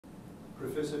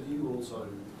Professor, do you also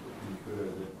concur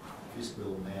that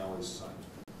Fiskville now is safe?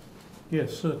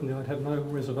 Yes, certainly. I'd have no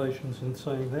reservations in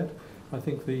saying that. I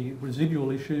think the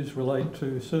residual issues relate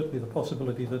to certainly the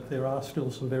possibility that there are still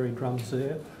some buried drums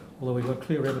there, although we've got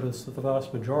clear evidence that the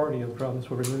vast majority of drums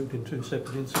were removed in 2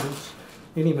 separate incidents.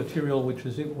 Any material which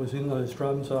was in those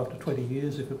drums after 20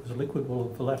 years, if it was liquid, will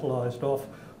have volatilised off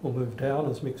or moved down,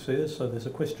 as Mick says, so there's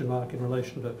a question mark in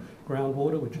relation to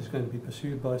groundwater, which is going to be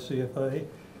pursued by CFA.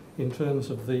 In terms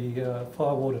of the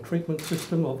firewater treatment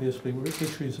system, obviously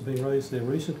issues have been raised there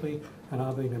recently and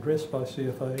are being addressed by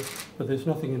CFA, but there's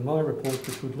nothing in my report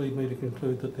which would lead me to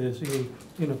conclude that there's any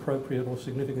inappropriate or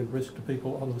significant risk to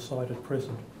people on the site at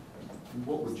present. And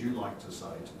what would you like to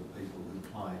say to the people who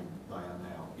claim they are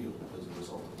now ill as a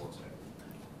result of what's happened?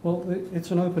 Well,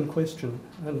 it's an open question,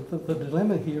 and the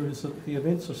dilemma here is that the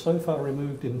events are so far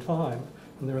removed in time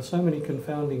and there are so many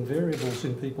confounding variables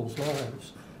in people's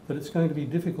lives that it's going to be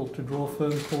difficult to draw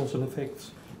firm cause and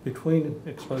effects between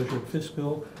exposure at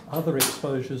Fiskville, other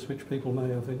exposures which people may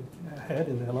have had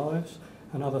in their lives,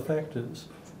 and other factors.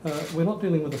 We're not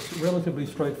dealing with a relatively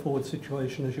straightforward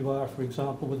situation as you are, for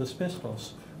example, with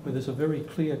asbestos, where there's a very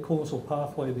clear causal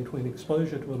pathway between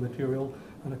exposure to a material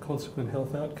and a consequent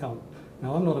health outcome.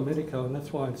 Now, I'm not a medico, and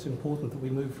that's why it's important that we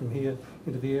move from here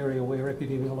into the area where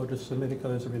epidemiologists and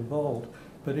medicos are involved.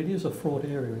 But it is a fraught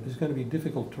area. It is going to be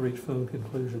difficult to reach firm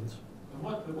conclusions. And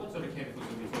what sort of chemicals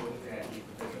are we talking about here,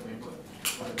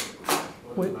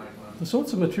 Professor? The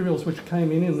sorts of materials which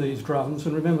came in these drums,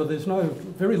 and remember there's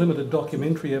very limited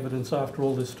documentary evidence after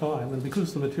all this time, and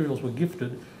because the materials were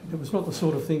gifted, it was not the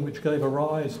sort of thing which gave a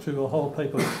rise to a whole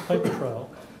paper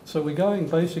trail. So we're going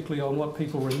basically on what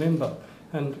people remember.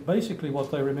 And basically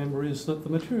what they remember is that the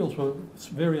materials were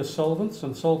various solvents,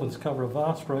 and solvents cover a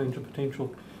vast range of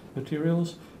potential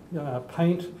materials,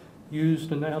 paint used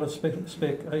in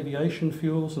out-of-spec aviation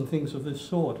fuels and things of this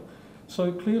sort.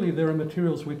 So clearly there are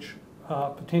materials which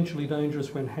are potentially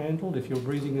dangerous when handled if you're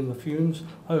breathing in the fumes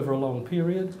over a long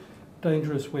period,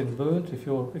 dangerous when burnt if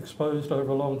you're exposed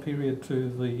over a long period to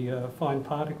the fine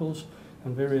particles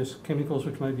and various chemicals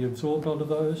which may be absorbed onto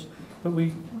those. But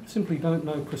we simply don't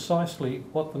know precisely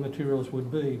what the materials would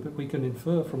be, but we can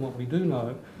infer from what we do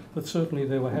know that certainly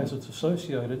there were hazards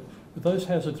associated, but those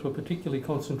hazards were particularly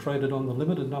concentrated on the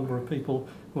limited number of people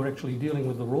who were actually dealing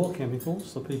with the raw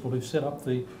chemicals, the people who set up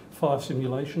the fire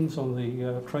simulations on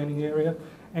the training area,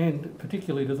 and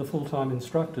particularly to the full-time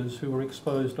instructors who were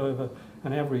exposed over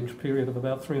an average period of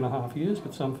about 3.5 years,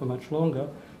 but some for much longer,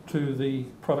 to the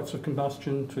products of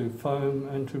combustion, to foam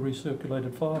and to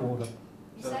recirculated firewater.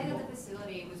 You say that the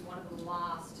facility was one of the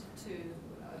last to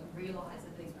realise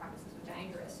that these practices were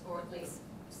dangerous, or at least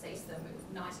cease them. It was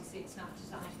 96,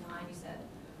 99, you said.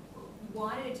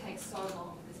 Why did it take so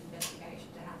long for this investigation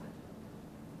to happen?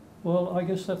 Well, I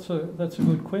guess that's a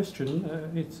good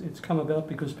question. It's come about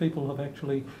because people have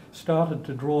actually started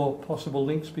to draw possible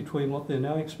links between what they're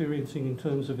now experiencing in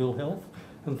terms of ill health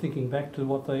and thinking back to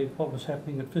what was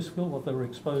happening at Fiskville, what they were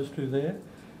exposed to there.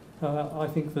 I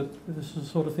think that this is the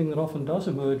sort of thing that often does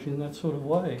emerge in that sort of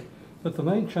way. But the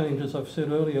main change, as I've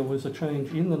said earlier, was a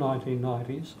change in the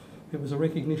 1990s. It was a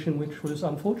recognition which was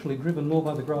unfortunately driven more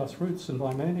by the grassroots than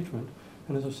by management.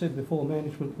 And as I said before,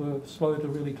 management were slow to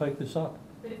really take this up.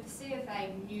 But if the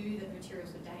CFA knew that the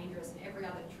materials were dangerous and every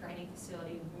other training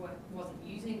facility wasn't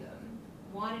using them,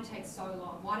 why did it take so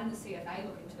long? Why didn't the CFA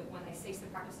look into it when they ceased the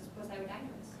practices because they were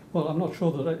dangerous? Well, I'm not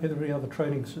sure that every other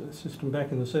training system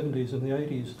back in the 70s and the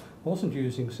 80s wasn't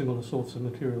using similar sorts of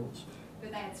materials.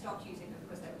 But they had stopped using them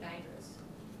because they were dangerous.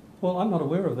 Well, I'm not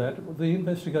aware of that. The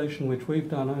investigation which we've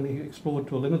done only explored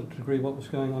to a limited degree what was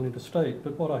going on interstate,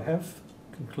 but what I have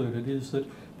concluded is that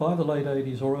by the late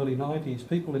 80s or early 90s,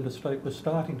 people interstate were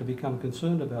starting to become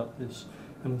concerned about this.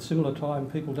 And at a similar time,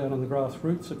 people down in the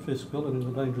grassroots at Fiskville and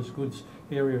in the dangerous goods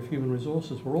area of human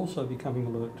resources were also becoming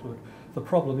alert to it. The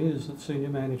problem is that senior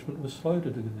management was slow to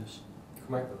do this. Can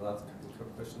we make the last couple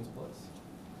of questions, please?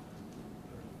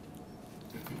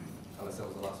 Unless that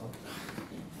was the last one.